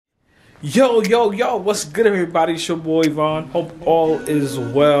Yo, what's good, everybody? It's your boy Vaughn. Hope all is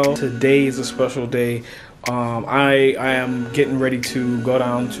well. Today is a special day. I am getting ready to go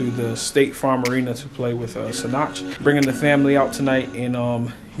down to the State Farm Arena to play with Sinach. Bringing the family out tonight,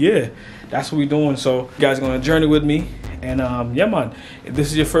 and yeah, that's what we're doing. So you guys are gonna journey with me, and yeah, man. If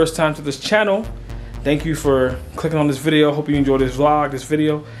this is your first time to this channel, thank you for clicking on this video. Hope you enjoy this vlog, this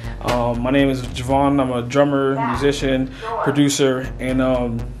video. My name is Javon. I'm a drummer, musician, producer, and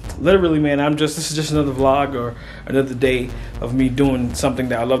literally, man, this is just another vlog or another day of me doing something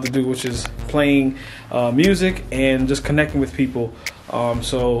that I love to do, which is playing music and just connecting with people.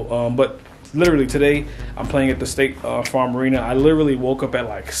 But literally today, I'm playing at the State Farm Arena. I literally woke up at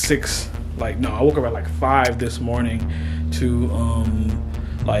like 6. I woke up at like 5 this morning to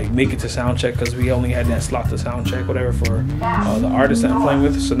make it to sound check, because we only had that slot to sound check, whatever, for the artist that I'm playing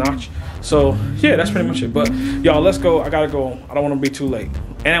with, Sinach. So yeah, that's pretty much it. But y'all, let's go. I gotta go. I don't want to be too late,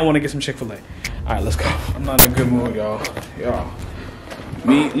 and I want to get some Chick-fil-A. All right, let's go. I'm not in a good mood, y'all.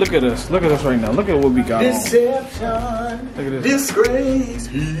 Look at us right now. Look at what we got. Deception, look at this. disgrace.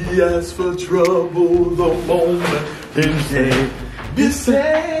 He asked for trouble the moment and came.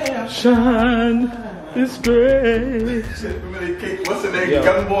 Deception, disgrace. What's the name?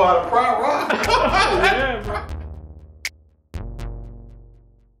 Young boy out of Pride Rock. Yeah, bro.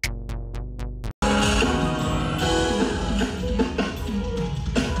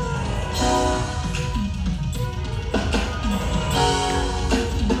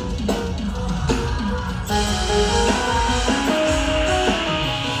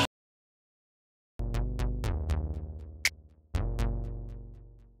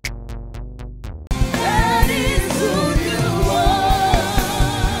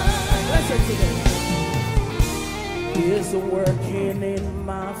 It's working in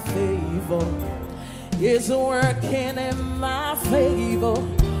my favor. It's working in my favor.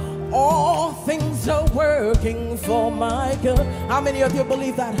 All things are working for my good. How many of you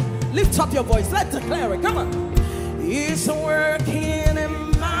believe that? Lift up your voice. Let's declare it. Come on. It's working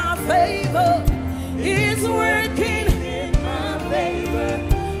in my favor. It's working in my favor.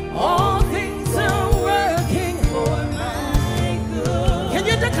 All things are working for my good. Can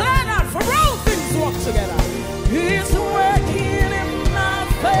you declare that? For all things work together. It's working in my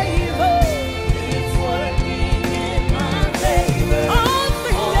favor. It's working in my favor. All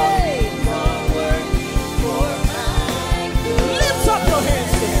things are working for my good. Lift up your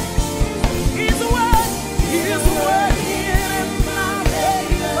hands to Him. It's working in my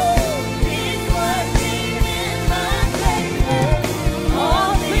favor. It's working in my favor.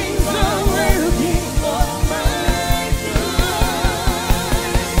 All things are working for my good.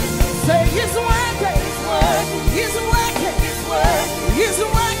 Say it's working. It's working, it's working, it's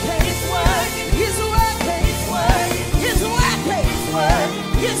working, it's working, it's working, it's working, it's working, it's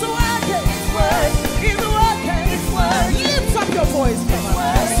working, it's working, it's working, it's working. Lift up your voice, come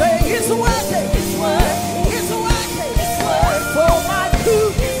on. Say it's working, it's working, it's working, it's working for my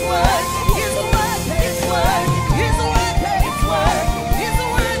good. It's working, it's working, it's working, it's working, it's working, it's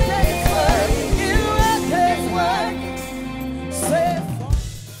working, it's working, it's working, it's working. Say.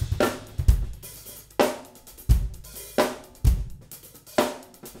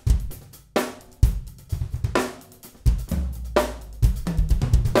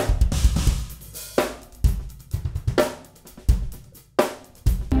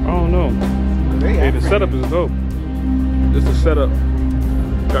 Hey, the setup is dope. This is the setup.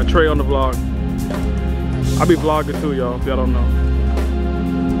 Got Trey on the vlog. I be vlogging too, y'all, if y'all don't know.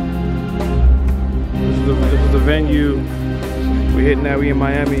 This is the venue. We hitting that. We in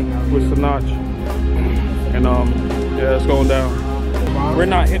Miami with Sinach. And yeah, it's going down. We're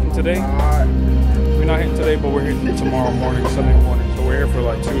not hitting today. We're not hitting today, but we're hitting tomorrow morning, Sunday morning. So we're here for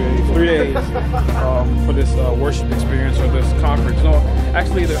like 3 days for this worship experience, or this conference. No,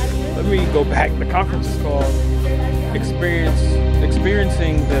 actually, let me go back. The conference is called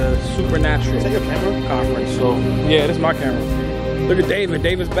Experiencing the Supernatural. Is that your camera? Conference. So yeah, this is my camera. Look at David.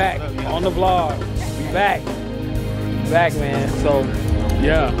 David's back on the vlog. We back, man. So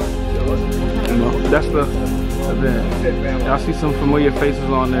yeah, that's the event. Y'all see some familiar faces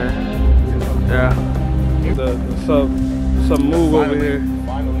on there. Yeah, the sub move over here.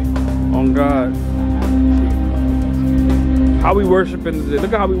 On God. How we worshiping today?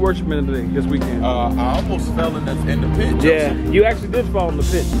 Look at how we worshiping today, this weekend. I almost fell in the pit. Yeah, you actually did fall in the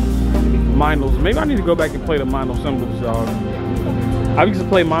pit. Mindles. Maybe I need to go back and play the Mindle cymbals, y'all. I used to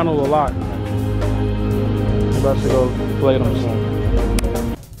play Mindle a lot. Maybe I should go play them some.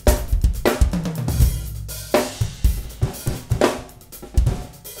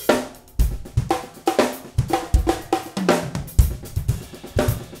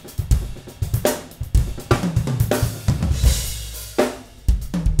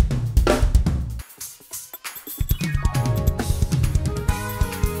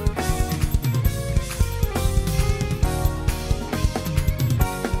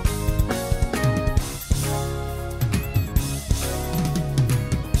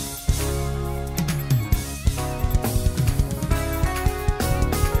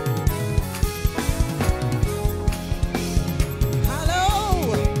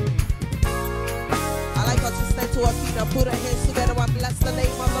 to our feet and put our hands together and bless the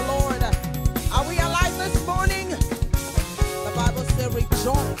name of the Lord. Are we alive this morning? The Bible says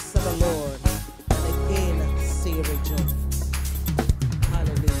rejoice in the Lord. And again, say rejoice.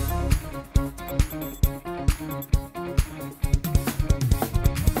 Hallelujah.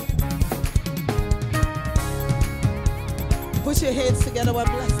 Put your hands together and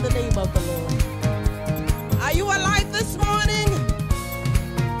bless the name of the Lord. Are you alive this morning?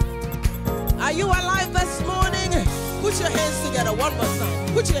 Are you alive this morning? Put your hands together one more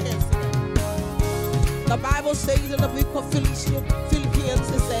time. Put your hands together. The Bible says in the book of Philippians,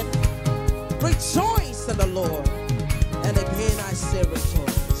 it said, rejoice in the Lord. And again I say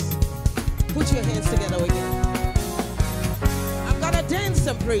rejoice. Put your hands together again. I'm going to dance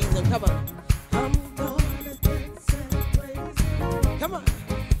and praise him. Come on. I'm going to dance and praise him. Come on.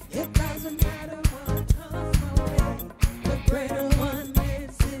 It doesn't matter what comes my way. The greater one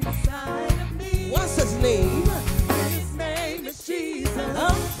lives inside of me. What's his name? His name is Jesus.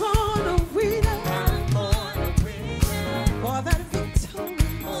 I'm born a winner. I'm born a winner. More than victory.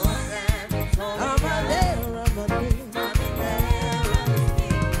 More than victory. I'm a there.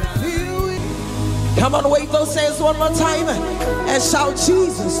 Come on, wave those hands one more time and shout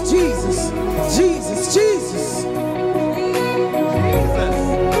Jesus, Jesus, Jesus, Jesus.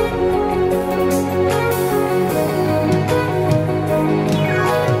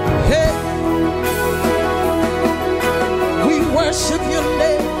 Hey, we worship your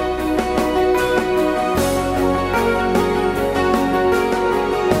name.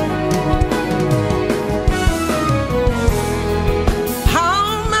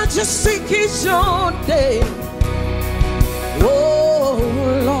 How majestic is your name, oh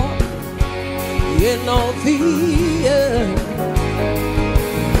Lord, in all the earth.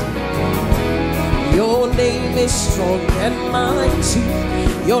 Your name is strong and mighty.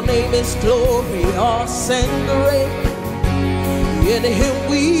 Your name is glorious and great. In him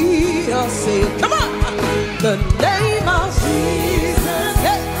we are saved. Come on! The name of Jesus.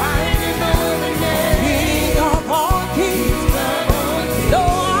 Hey. King of all kings. No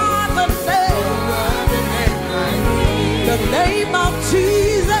other name. The name of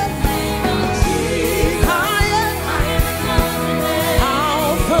Jesus. Higher.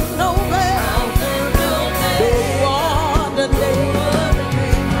 Alpha and Omega. No other name.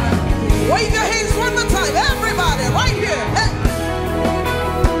 Wave your hands one more time, everybody, right here. Hey.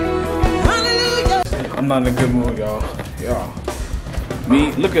 Hallelujah. I'm not in a good mood, y'all.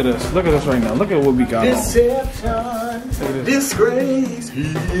 Me, look at us. Look at us right now. Look at what we got. Deception, disgrace.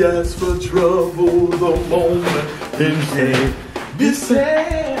 He asked for trouble the moment in came.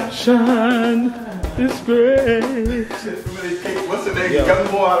 Deception, disgrace. What's the name? You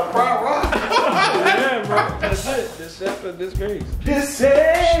got more out of Pride Rock? Yeah, bro. That's it. Deception, disgrace.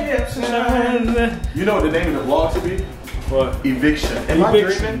 Deception. You know what the name of the vlog should be? What? Eviction. Am I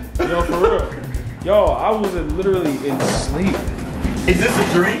dreaming? Yo, for real. Yo, I was literally in sleep. Is this a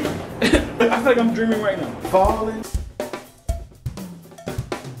dream? I feel like I'm dreaming right now. Falling.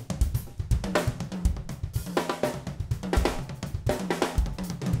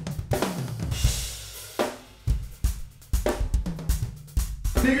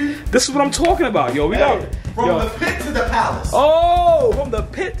 This is what I'm talking about, yo. We got from the pit to the palace. Oh, from the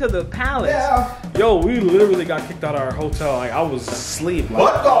pit to the palace. Yeah. Yo, we literally got kicked out of our hotel. Like I was asleep. Like,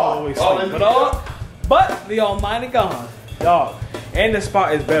 But God. always sleep. But the Almighty God, dog. And the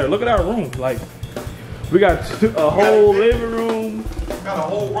spot is better. Look at our room. Like we got a whole living room. Got a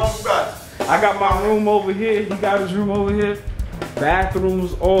whole room back. I got my room over here. He got his room over here.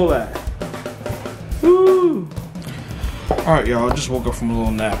 Bathrooms, all that. Woo. All right, y'all. I just woke up from a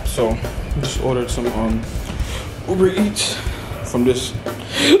little nap, so just ordered some Uber Eats from this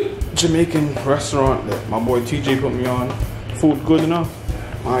Jamaican restaurant that my boy TJ put me on. Food good enough?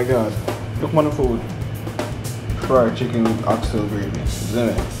 My God, look at the food. Fried chicken with oxtail gravy. It's in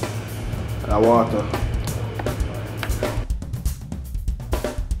it. And water.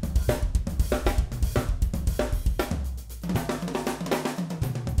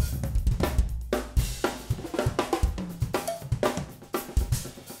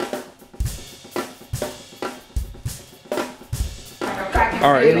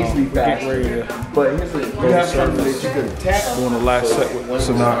 All right, y'all, we're getting ready to But here's the you have something that you could tap. doing the last set with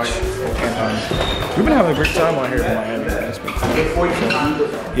Sinach. And we've been having a great time out here in Miami. It's been cool.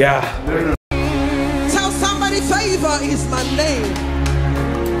 Yeah. Tell somebody favor is my name.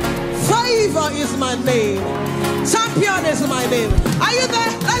 Favor is my name. Champion is my name. Are you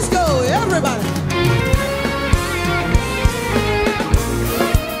there? Let's go, everybody.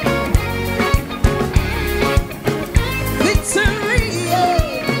 Victory.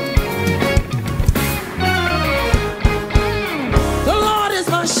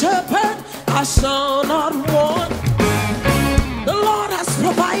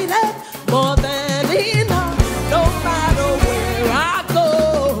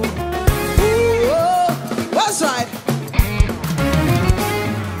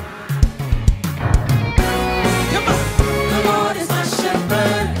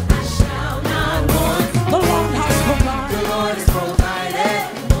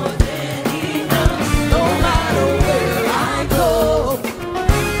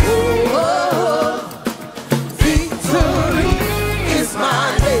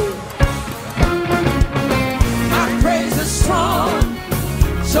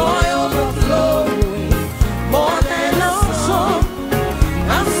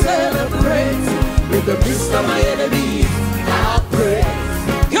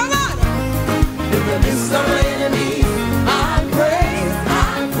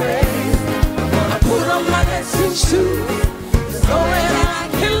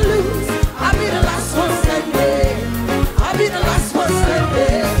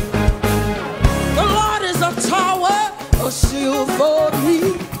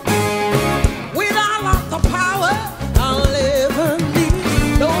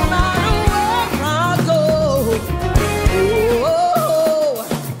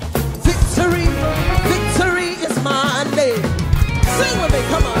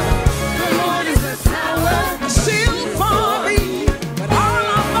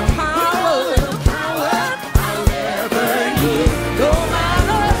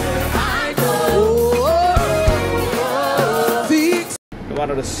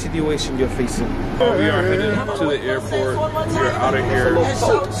 of the situation you're facing. We are headed to the airport. We are out of here.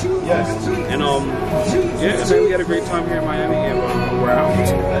 Yes. And yeah, man, we had a great time here in Miami, and we're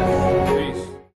out.